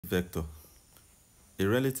vector. A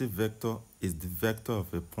relative vector is the vector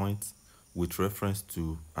of a point with reference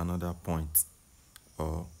to another point.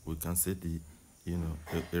 Or we can say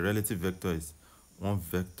a relative vector is one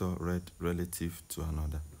vector read relative to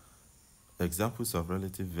another. Examples of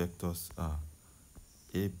relative vectors are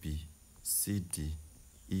AB, CD,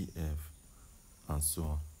 EF, and so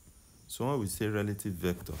on. So when we say relative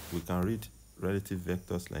vector, we can read relative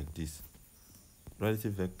vectors like this.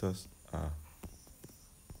 Relative vectors are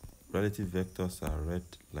read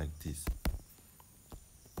like this.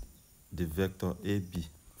 The vector AB,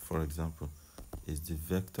 for example, is the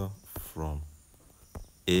vector from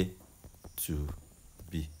A to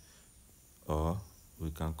B, or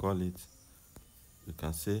we can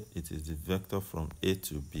say it is the vector from A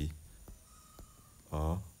to B,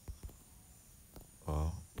 or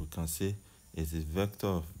we can say it is vector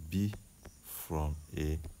of B from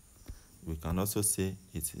A. We can also say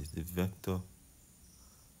it is the vector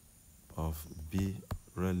of B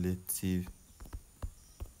relative.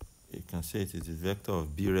 You can say it is the vector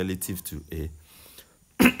of B relative to A.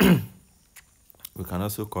 We can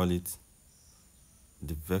also call it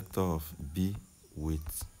the vector of B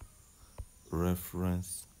with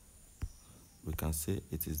reference. We can say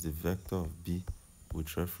it is the vector of B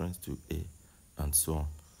with reference to A, and so on.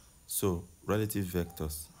 So relative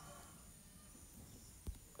vectors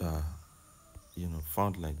are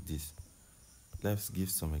found like this. Let's give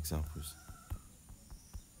some examples.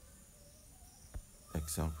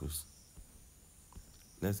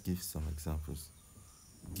 Let's give some examples.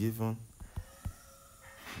 Given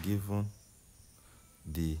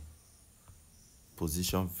the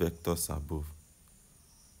position vectors above,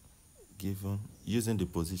 using the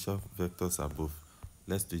position vectors above,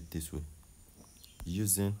 let's do it this way.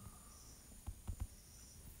 Using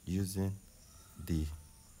the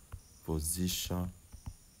position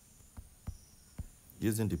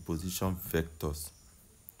vectors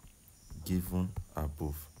given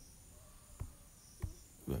above.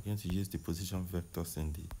 We are going to use the position vectors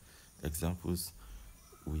in the examples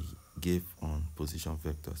we gave on position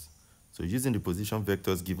vectors. So using the position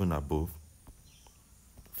vectors given above,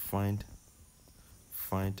 find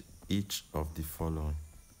each of the following.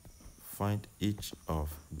 Find each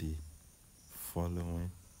of the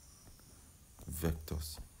following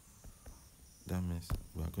vectors. That means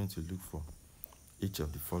we are going to look for each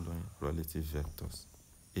of the following relative vectors.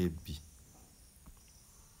 AB.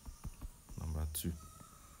 Number 2,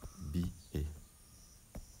 BA.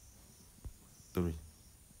 3,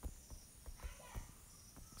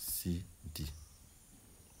 CD.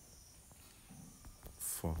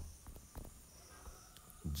 4,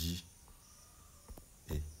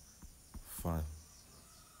 GA. 5,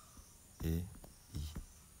 AE.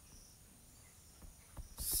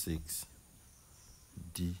 6,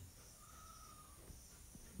 DB.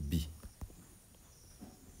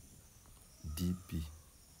 DB.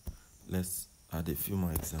 Let's add a few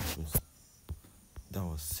more examples. That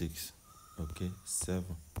was 6. Okay,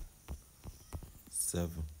 7,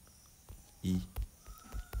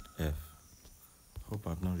 EF. Hope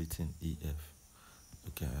I've not written EF.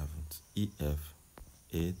 Okay, I haven't. EF.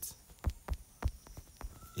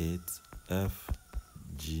 8,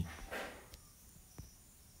 FG.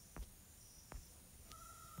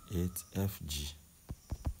 8, FG.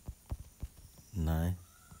 9,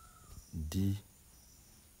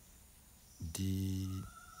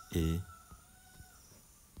 DA.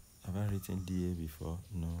 Have I written DA before?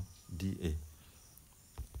 No. DA.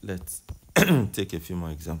 Let's take a few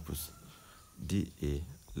more examples. DA.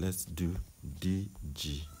 Let's do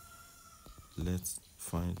DG. Let's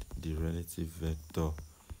find the relative vector.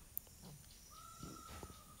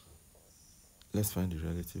 Let's find the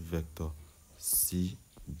relative vector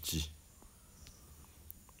CG.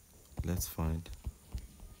 Let's find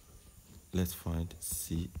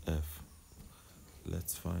CF.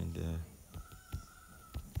 Let's find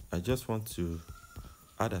I just want to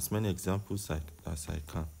add as many examples as I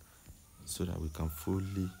can so that we can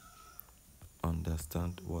fully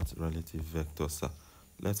understand what relative vectors are.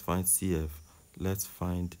 Let's find CF. Let's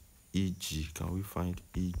find EG. Can we find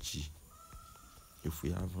EG if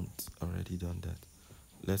we haven't already done that?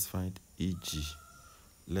 Let's find EG.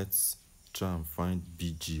 Let's try and find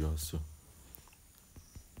BG also.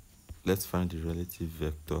 Let's find the relative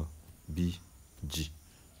vector BG.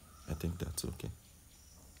 I think that's okay.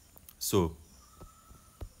 So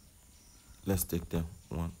let's take them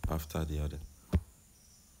one after the other.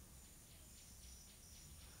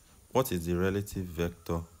 What is the relative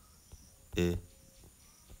vector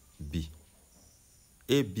AB?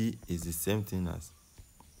 AB is the same thing as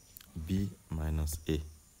B minus A.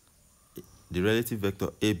 The relative vector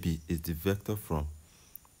AB is the vector from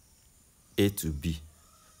A to B.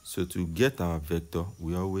 So to get our vector,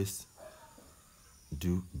 we always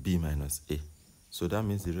do B minus A. So that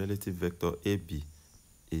means the relative vector AB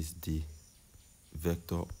is the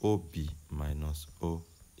vector OB minus OA.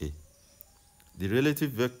 The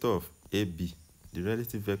relative vector of AB, the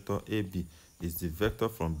relative vector AB is the vector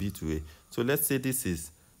from B to A. So let's say this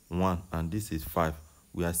is 1 and this is 5.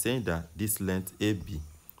 We are saying that this length AB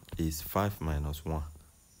is 5 minus 1,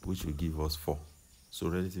 which will give us 4. So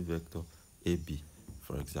relative vector AB,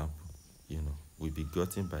 for example, will be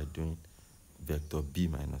gotten by doing vector B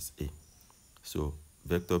minus A. So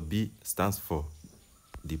vector B stands for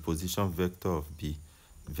the position vector of B.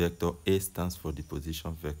 Vector A stands for the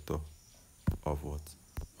position vector of what?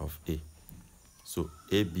 Of A. So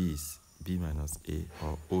AB is B minus A,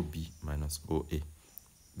 or OB minus OA.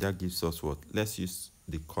 That gives us what? Let's use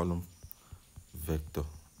the column vector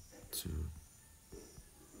to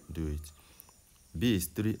do it. B is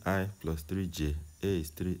 3i plus 3j. A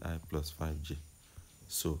is 3i plus 5j.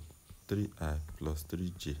 So 3i plus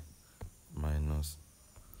 3j minus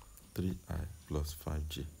 3i plus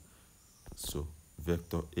 5j. So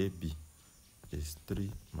vector AB is 3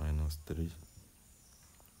 minus 3,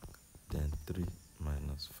 then 3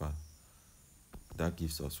 minus 5. That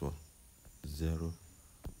gives us what? 0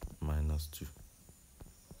 minus 2.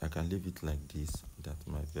 I can leave it like this, that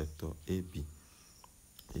my vector AB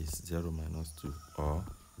is 0 minus 2, or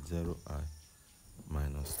 0i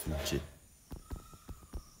minus 2j.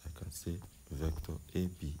 I can say vector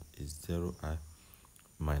AB is 0i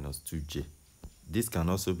minus 2j. This can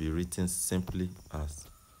also be written simply as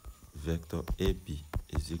vector AB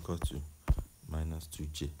is equal to minus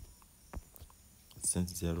 2j.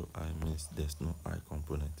 Since 0i means there's no I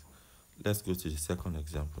component. Let's go to the second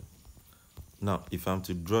example. Now, if I'm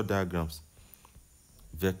to draw diagrams,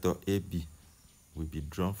 vector AB will be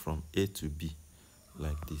drawn from A to B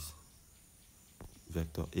like this.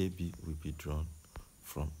 Vector AB will be drawn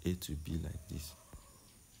from A to B like this.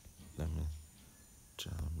 Let me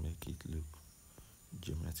try and make it look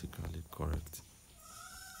geometrically correct.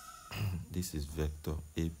 This is vector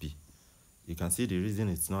AB. You can see the reason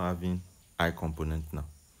it's not having I component now.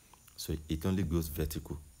 So it only goes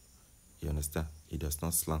vertical. You understand? It does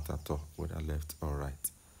not slant at all, whether left or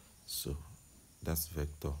right. So that's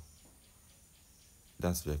vector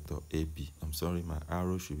AB. I'm sorry, my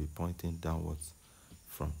arrow should be pointing downwards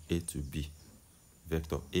from A to B.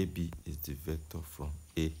 Vector AB is the vector from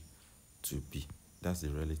A to B. That's the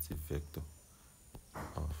relative vector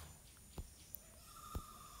of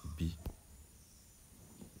B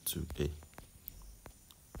to A.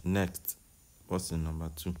 Next, what's in number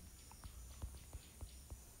 2?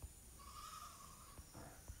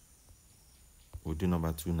 We'll do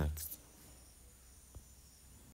number 2 next.